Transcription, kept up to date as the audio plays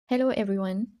Hello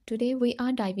everyone. Today we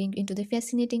are diving into the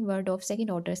fascinating world of second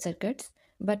order circuits.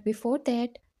 But before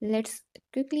that, let's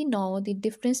quickly know the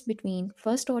difference between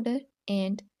first order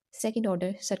and second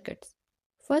order circuits.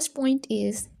 First point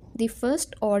is the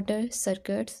first order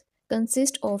circuits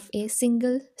consist of a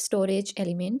single storage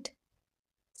element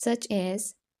such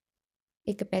as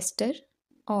a capacitor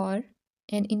or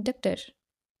an inductor.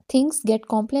 Things get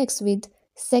complex with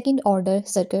second order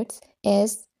circuits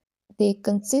as they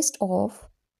consist of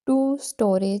two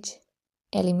storage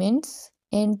elements,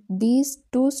 and these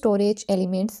two storage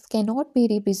elements cannot be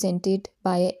represented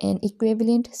by an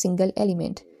equivalent single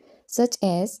element such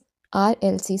as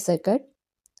RLC circuit,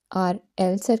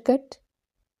 RL circuit,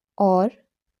 or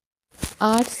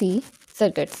RC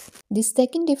circuits. The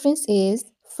second difference is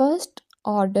first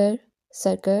order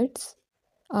circuits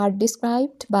are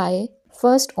described by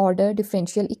first order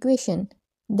differential equation.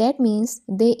 That means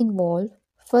they involve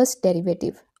first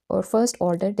derivative or first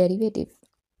order derivative,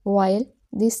 while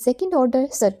the second order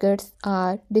circuits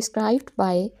are described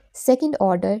by second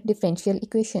order differential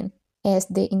equation as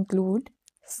they include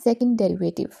second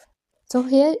derivative. So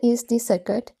here is the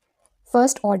circuit,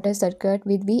 first order circuit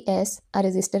with Vs, a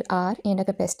resistor R and a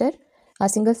capacitor, a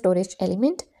single storage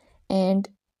element, and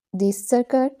the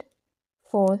circuit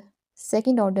for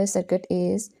second order circuit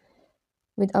is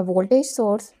with a voltage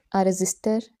source, a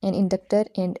resistor, an inductor,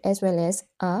 and as well as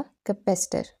a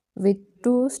capacitor with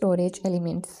two storage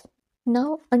elements.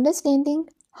 Now, understanding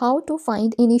how to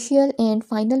find initial and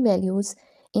final values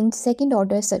in second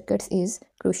order circuits is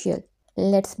crucial.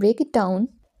 Let's break it down.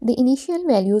 The initial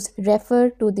values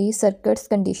refer to the circuit's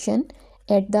condition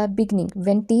at the beginning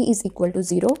when t is equal to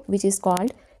 0, which is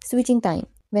called switching time,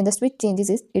 when the switch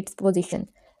changes its position,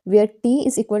 where t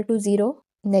is equal to 0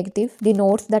 negative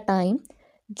denotes the time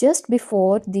just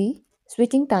before the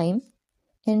switching time,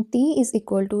 and t is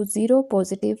equal to 0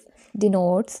 positive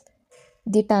denotes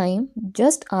the time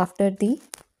just after the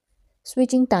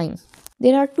switching time.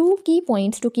 There are two key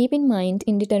points to keep in mind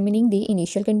in determining the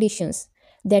initial conditions,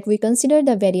 that we consider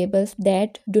the variables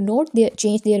that do not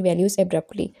change their values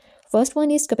abruptly. First one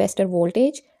is capacitor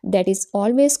voltage, that is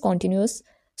always continuous,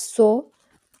 so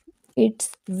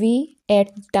it's V at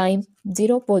time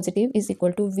 0 positive is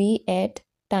equal to V at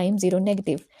time 0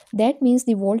 negative. That means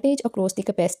the voltage across the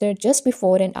capacitor just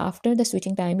before and after the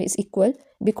switching time is equal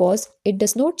because it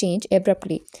does not change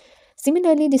abruptly.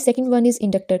 Similarly, the second one is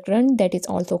inductor current, that is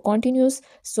also continuous,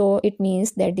 so it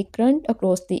means that the current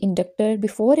across the inductor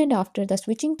before and after the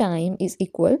switching time is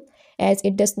equal as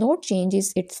it does not change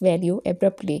its value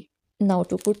abruptly. Now,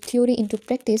 to put theory into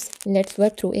practice, let's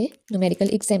work through a numerical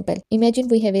example. Imagine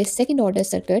we have a second order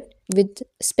circuit with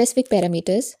specific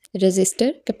parameters: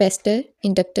 resistor, capacitor,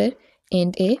 inductor,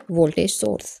 and a voltage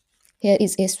source. Here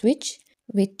is a switch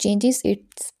which changes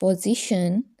its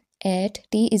position at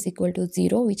t is equal to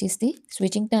 0, which is the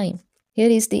switching time. Here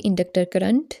is the inductor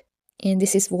current, and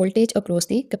this is voltage across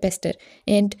the capacitor,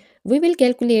 and we will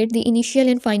calculate the initial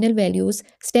and final values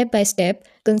step by step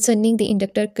concerning the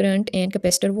inductor current and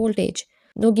capacitor voltage.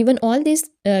 Now, given all these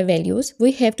values,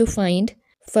 we have to find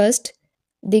first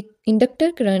the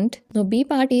inductor current. Now, B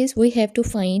part is we have to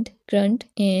find current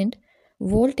and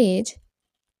voltage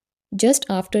just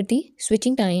after the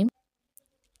switching time,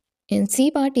 and C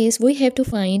part is we have to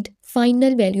find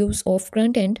final values of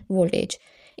current and voltage.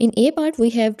 In A part, we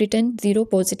have written 0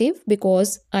 positive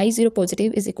because I0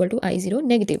 positive is equal to I0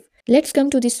 negative. Let's come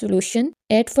to the solution.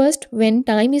 At first, when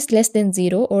time is less than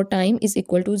 0 or time is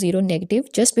equal to 0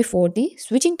 negative just before the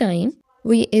switching time,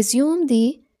 we assume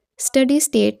the steady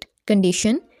state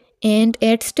condition, and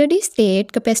at steady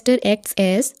state, capacitor acts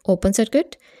as open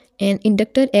circuit and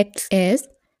inductor acts as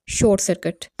short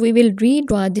circuit. We will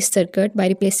redraw this circuit by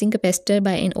replacing capacitor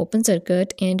by an open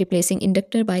circuit and replacing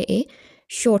inductor by a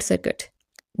short circuit.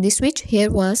 The switch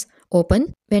here was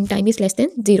open when time is less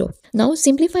than 0. Now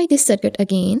simplify this circuit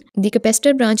again. The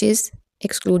capacitor branch is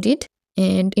excluded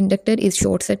and inductor is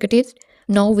short circuited.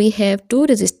 Now we have two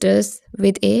resistors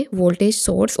with a voltage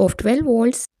source of 12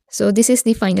 volts. So this is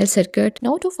the final circuit.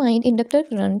 Now to find inductor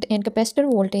current and capacitor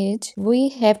voltage, we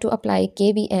have to apply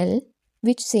KVL,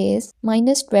 which says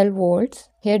minus 12 volts.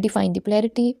 Here define the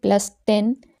polarity, plus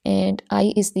 10, and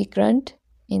I is the current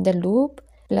in the loop,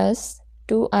 plus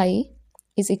 2I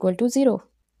is equal to 0.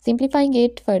 Simplifying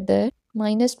it further,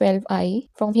 minus 12I,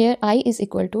 from here I is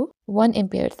equal to 1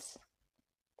 amperes.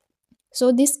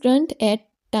 So this current at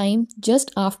time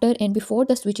just after and before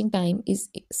the switching time is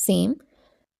same.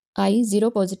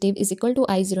 I0 positive is equal to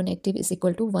I0 negative is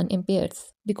equal to 1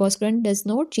 amperes because current does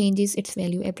not change its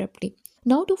value abruptly.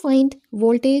 Now to find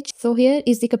voltage, so here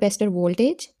is the capacitor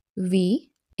voltage V,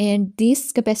 and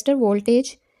this capacitor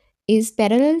voltage is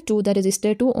parallel to the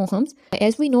resistor 2 ohms.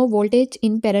 As we know, voltage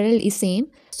in parallel is same.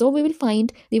 So we will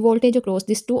find the voltage across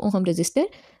this 2 ohm resistor,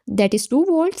 that is 2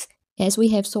 volts, as we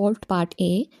have solved part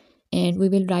A. And we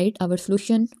will write our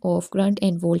solution of current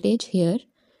and voltage here.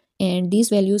 And these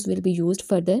values will be used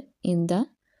further in the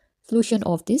solution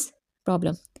of this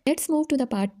problem. Let's move to the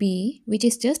part B, which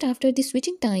is just after the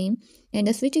switching time and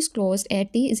the switch is closed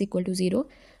at t is equal to 0.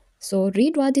 So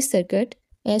redraw this circuit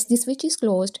as the switch is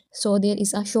closed. So there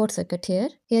is a short circuit here.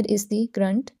 Here is the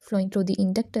current flowing through the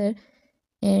inductor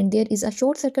and there is a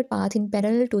short circuit path in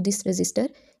parallel to this resistor,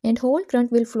 and whole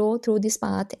current will flow through this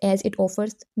path as it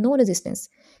offers no resistance,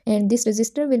 and this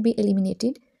resistor will be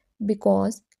eliminated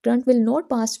because current will not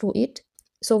pass through it.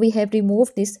 So we have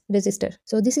removed this resistor.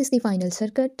 So this is the final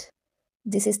circuit.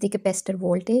 This is the capacitor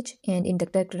voltage and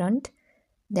inductor current.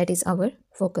 That is our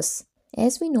focus.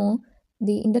 As we know,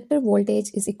 the inductor voltage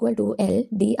is equal to L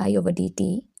di over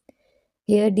dt.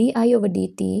 Here di over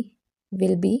dt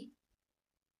will be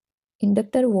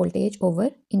inductor voltage over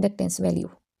inductance value.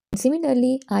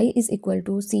 Similarly, I is equal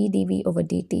to C dV over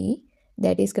dt,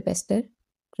 that is capacitor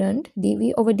current.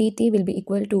 dV over dt will be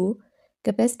equal to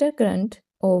capacitor current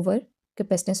over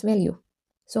capacitance value.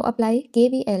 So apply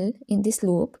KVL in this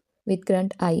loop with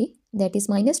current I, that is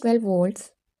minus 12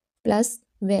 volts plus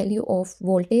value of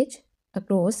voltage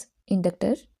across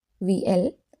inductor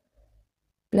VL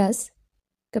plus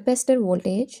capacitor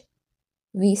voltage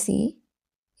VC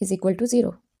is equal to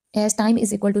 0. As time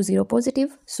is equal to 0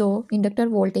 positive, so inductor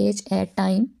voltage at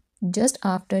time just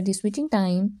after the switching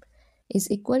time is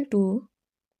equal to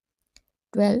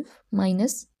 12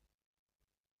 minus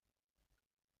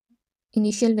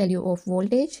initial value of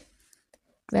voltage.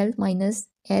 12 minus,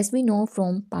 as we know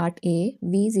from part A,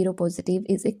 V0 positive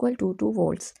is equal to 2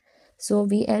 volts. So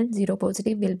VL0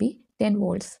 positive will be 10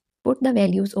 volts. Put the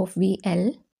values of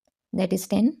VL, that is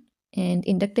 10, and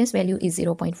inductance value is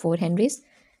 0.4 henries,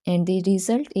 and the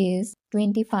result is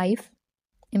 25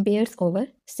 amperes over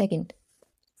second.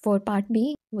 For part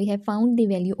B, we have found the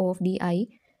value of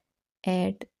di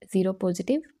at 0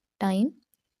 positive time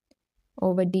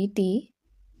over dt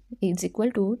is equal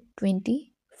to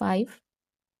 25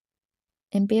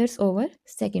 amperes over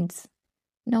seconds.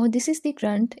 Now this is the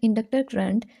current, inductor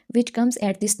current, which comes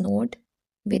at this node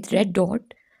with red dot,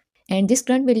 and this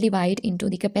current will divide into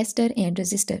the capacitor and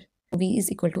resistor. V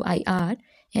is equal to IR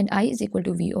and I is equal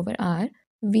to V over R.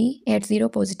 V at 0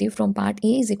 positive from part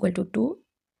A is equal to 2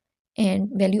 and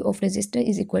value of resistor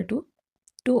is equal to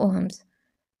 2 ohms.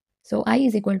 So I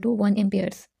is equal to 1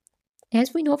 amperes.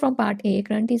 As we know from part A,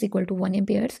 current is equal to 1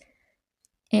 amperes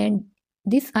and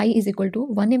this I is equal to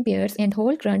 1 amperes and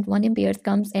whole current 1 amperes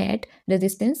comes at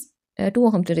resistance 2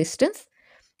 ohm resistance,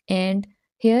 and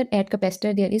here at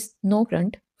capacitor there is no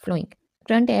current flowing.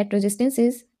 Current at resistance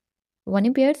is 1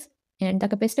 amperes and the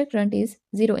capacitor current is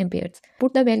 0 amperes.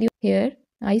 Put the value here.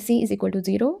 IC is equal to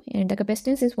 0 and the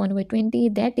capacitance is 1 over 20,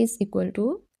 that is equal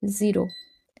to 0.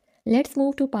 Let's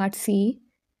move to part C.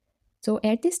 So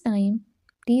at this time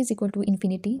t is equal to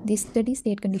infinity, this steady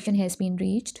state condition has been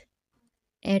reached.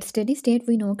 At steady state,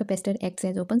 we know capacitor acts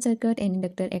as open circuit and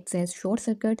inductor acts as short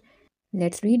circuit.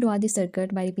 Let's redraw the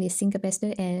circuit by replacing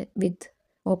capacitor with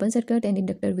open circuit and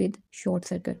inductor with short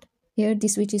circuit. Here the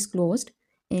switch is closed,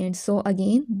 and so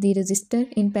again the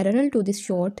resistor in parallel to this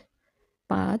short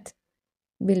path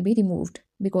will be removed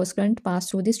because current passed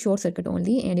through this short circuit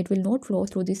only and it will not flow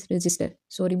through this resistor.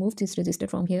 So remove this resistor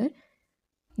from here.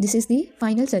 This is the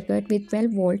final circuit with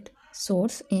 12 volt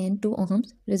source and 2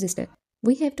 ohms resistor.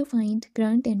 We have to find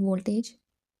current and voltage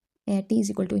at t is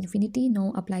equal to infinity.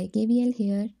 Now apply KVL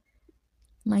here.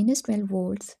 Minus 12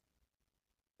 volts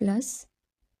plus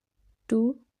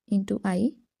 2 into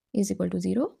I is equal to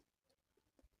 0.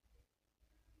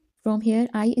 From here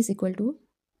I is equal to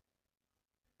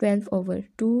 12 over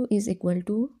 2 is equal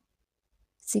to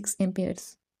 6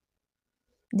 amperes.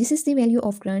 This is the value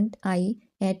of current I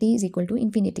at t is equal to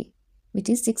infinity, which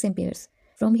is 6 amperes.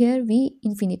 From here V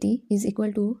infinity is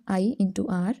equal to I into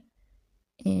R,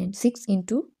 and 6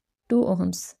 into 2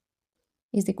 ohms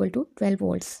is equal to 12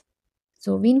 volts.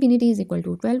 So V infinity is equal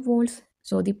to 12 volts.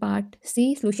 So the part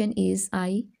C solution is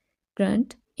I,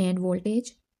 current and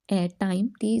voltage at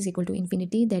time t is equal to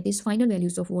infinity, that is final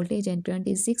values of voltage and current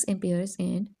is 6 amperes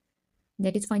and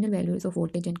that is final values of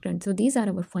voltage and current. So these are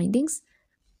our findings.